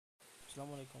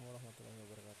Assalamualaikum warahmatullahi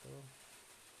wabarakatuh.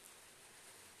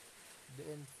 The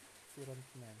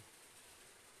environment.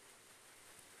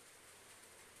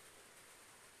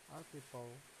 Are people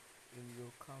in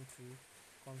your country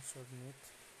concerned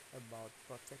about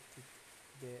protecting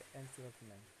the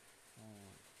environment?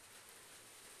 Hmm.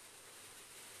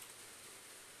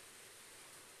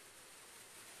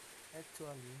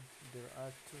 Actually, there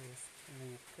are those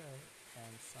who care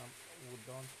and some who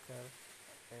don't care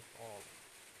at all.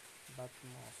 But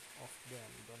most of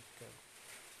them don't care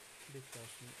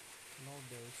because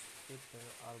nowadays people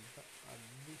are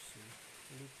busy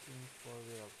looking for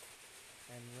wealth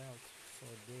and wealth,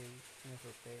 so they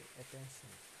never pay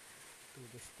attention to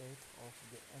the state of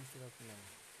the environment,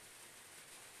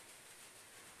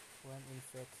 when in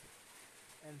fact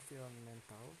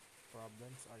environmental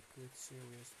problems are quite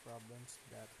serious problems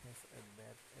that have a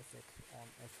bad effect on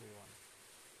everyone.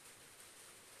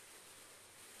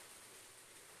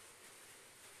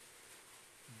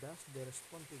 Thus the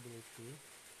responsibility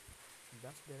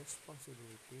thus the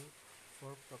responsibility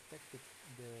for protecting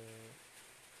the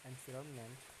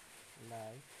environment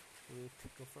lie with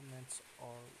governments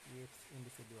or with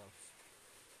individuals.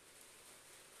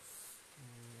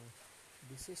 Mm,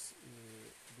 this is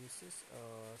a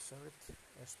shared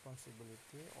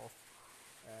responsibility of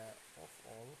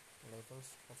all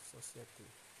levels of society.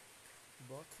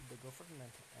 Both the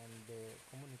government and the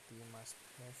community must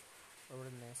have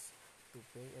awareness to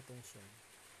pay attention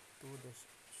to the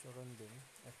surrounding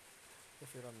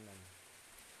environment.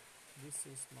 This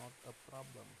is not a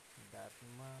problem that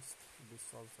must be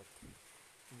solved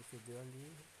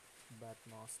individually but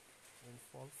must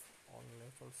involve all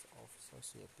levels of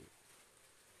society.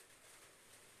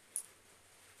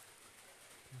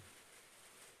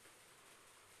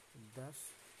 Does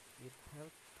it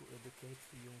help to educate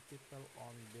young people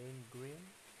on being green?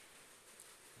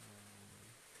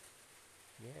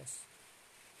 Yes,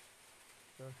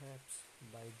 perhaps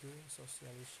by doing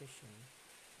socialization,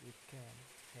 it can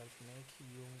help make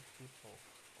young people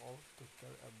all to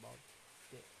care about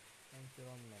the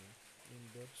environment in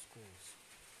their schools,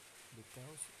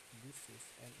 because this is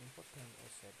an important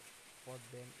asset for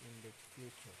them in the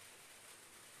future.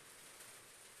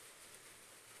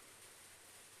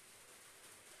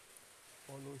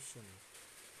 Pollution.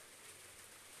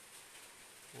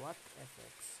 What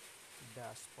effects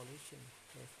does pollution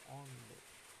have on the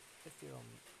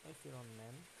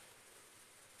environment?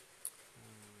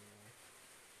 Mm,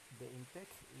 The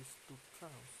impact is to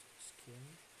cause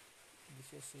skin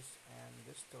diseases and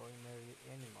destroy marine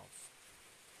animals.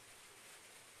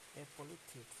 A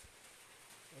polluted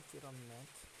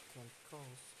environment can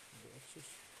cause the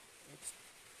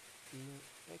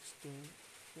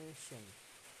extinction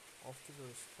of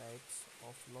various types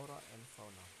of flora and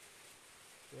fauna.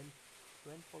 When,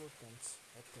 when pollutants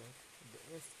attack the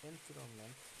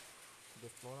environment, the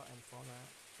flora and fauna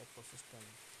ecosystem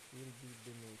will be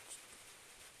damaged.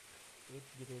 It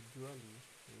gradually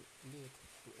leads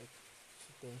to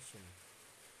extinction.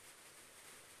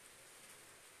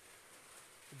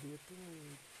 Do you think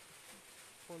we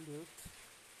pollute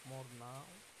more now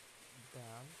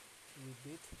than we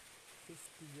did 50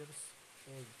 years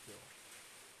ago?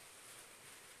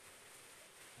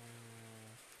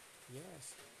 Uh,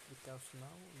 yes, because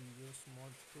now we use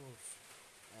more tools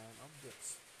and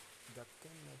objects that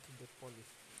can make the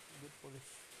polish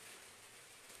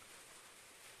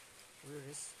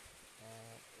whereas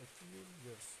a few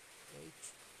years age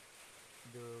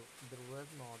there were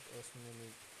not as many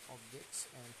objects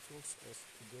and tools as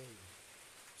today,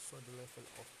 so the level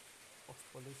of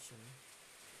pollution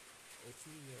a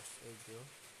few years ago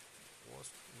was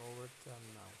lower than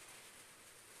now.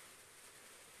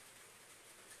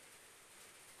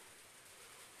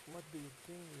 What do you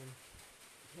think will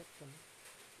happen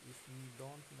if we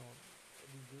don't not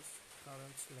reduce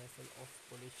current level of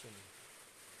pollution?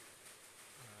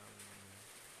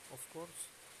 Of course,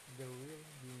 there will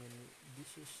be many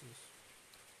diseases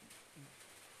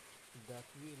that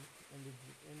will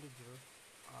endanger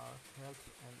our health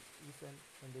and even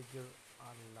endanger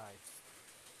our lives.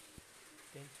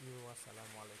 Thank you.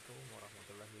 Wassalamualaikum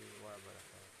warahmatullahi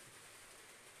wabarakatuh.